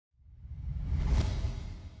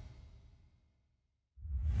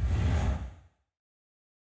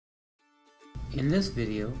In this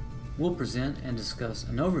video, we'll present and discuss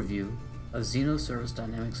an overview of Zenoss Service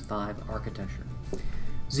Dynamics 5 architecture.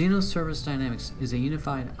 Zenoss Service Dynamics is a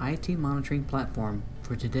unified IT monitoring platform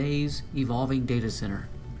for today's evolving data center.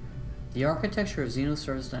 The architecture of Zenoss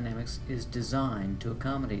Service Dynamics is designed to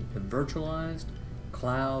accommodate the virtualized,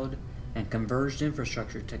 cloud, and converged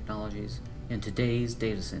infrastructure technologies in today's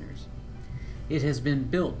data centers. It has been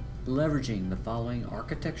built leveraging the following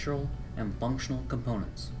architectural and functional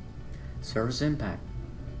components: Service Impact,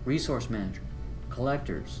 Resource Manager,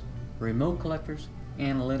 Collectors, Remote Collectors,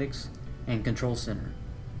 Analytics, and Control Center.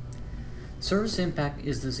 Service Impact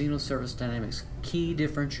is the Zenoss Service Dynamics key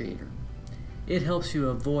differentiator. It helps you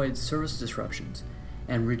avoid service disruptions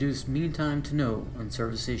and reduce mean time to know on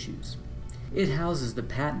service issues. It houses the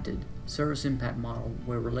patented Service Impact model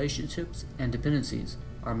where relationships and dependencies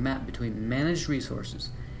are mapped between managed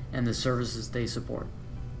resources and the services they support.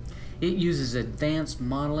 It uses advanced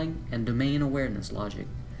modeling and domain awareness logic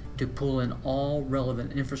to pull in all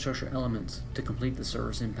relevant infrastructure elements to complete the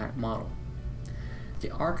Service Impact model.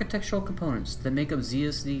 The architectural components that make up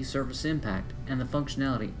ZSD Service Impact and the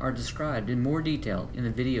functionality are described in more detail in the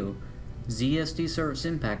video ZSD Service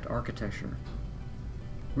Impact Architecture.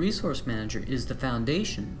 Resource Manager is the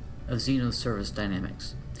foundation of Zenoss Service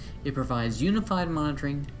Dynamics. It provides unified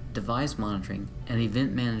monitoring, device monitoring, and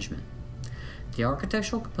event management. The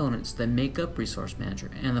architectural components that make up Resource Manager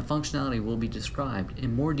and the functionality will be described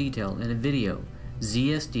in more detail in a video,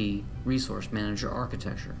 ZSD Resource Manager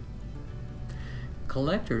Architecture.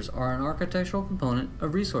 Collectors are an architectural component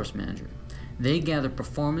of Resource Manager. They gather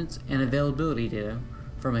performance and availability data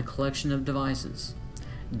from a collection of devices.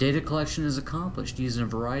 Data collection is accomplished using a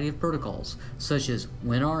variety of protocols such as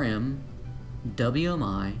WinRM,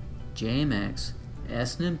 WMI, JMX,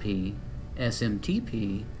 SNMP,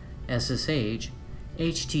 SMTP, SSH,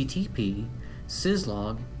 HTTP,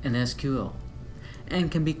 Syslog, and SQL, and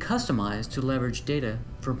can be customized to leverage data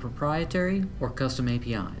from proprietary or custom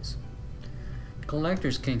APIs.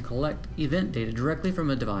 Collectors can collect event data directly from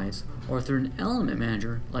a device or through an element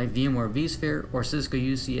manager like VMware vSphere or Cisco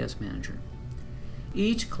UCS Manager.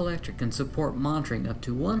 Each collector can support monitoring up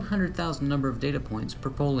to 100,000 number of data points per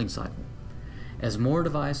polling cycle. As more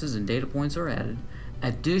devices and data points are added,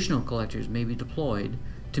 additional collectors may be deployed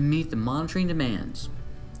to meet the monitoring demands.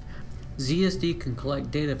 ZSD can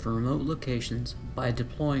collect data from remote locations by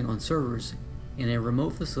deploying on servers in a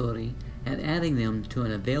remote facility and adding them to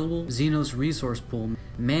an available Zenoss resource pool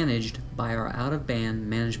managed by our out-of-band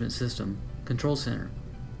management system, Control Center.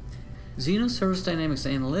 Zenoss Service Dynamics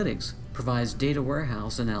Analytics provides data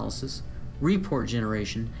warehouse analysis, report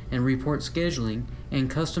generation, and report scheduling, and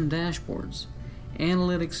custom dashboards.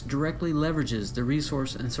 Analytics directly leverages the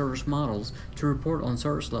resource and service models to report on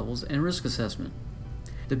service levels and risk assessment.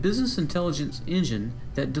 The business intelligence engine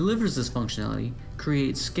that delivers this functionality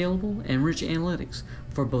creates scalable and rich analytics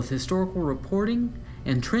for both historical reporting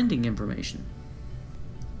and trending information.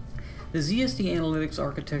 The ZSD Analytics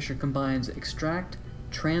architecture combines extract,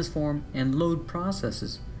 transform, and load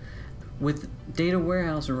processes with data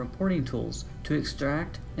warehouse and reporting tools to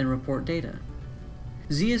extract and report data.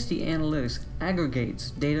 ZSD Analytics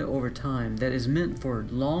aggregates data over time that is meant for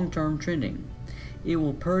long-term trending. It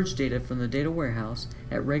will purge data from the data warehouse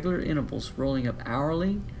at regular intervals, rolling up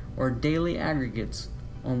hourly or daily aggregates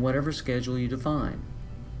on whatever schedule you define.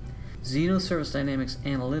 Zenoss Service Dynamics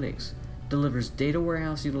Analytics delivers data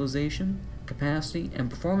warehouse utilization, capacity, and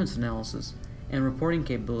performance analysis and reporting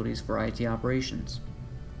capabilities for IT operations.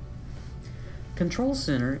 Control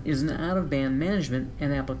Center is an out-of-band management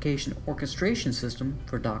and application orchestration system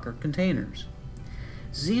for Docker containers.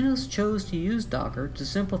 Zenoss chose to use Docker to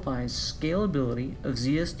simplify scalability of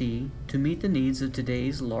ZSD to meet the needs of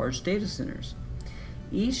today's large data centers.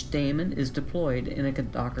 Each daemon is deployed in a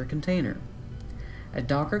Docker container. A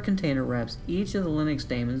Docker container wraps each of the Linux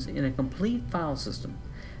daemons in a complete file system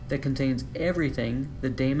that contains everything the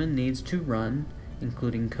daemon needs to run,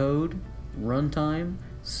 including code, runtime,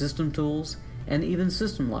 system tools, and even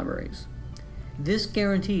system libraries. This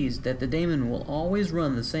guarantees that the daemon will always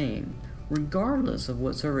run the same, regardless of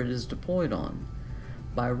what server it is deployed on.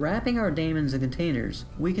 By wrapping our daemons in containers,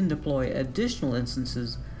 we can deploy additional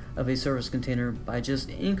instances of a service container by just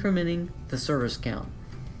incrementing the service count.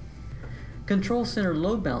 Control Center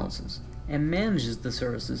load balances and manages the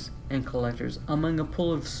services and collectors among a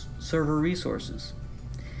pool of server resources.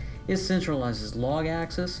 It centralizes log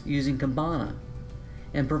access using Kibana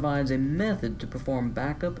and provides a method to perform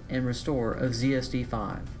backup and restore of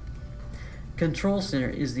ZSD5. Control Center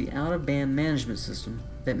is the out-of-band management system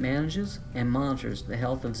that manages and monitors the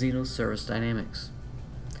health of Zenoss Service Dynamics.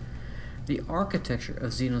 The architecture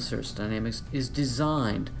of Zenoss Service Dynamics is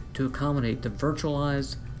designed to accommodate the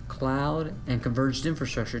virtualized, cloud, and converged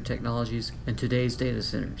infrastructure technologies in today's data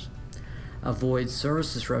centers. Avoid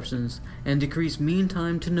service disruptions and decrease mean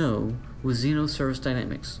time to know with Zenoss Service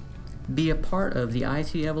Dynamics. Be a part of the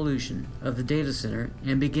IT evolution of the data center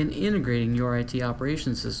and begin integrating your IT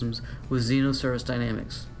operation systems with Zenoss Service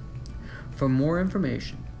Dynamics. For more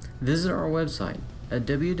information, visit our website at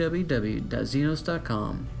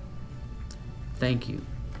www.zenoss.com. Thank you.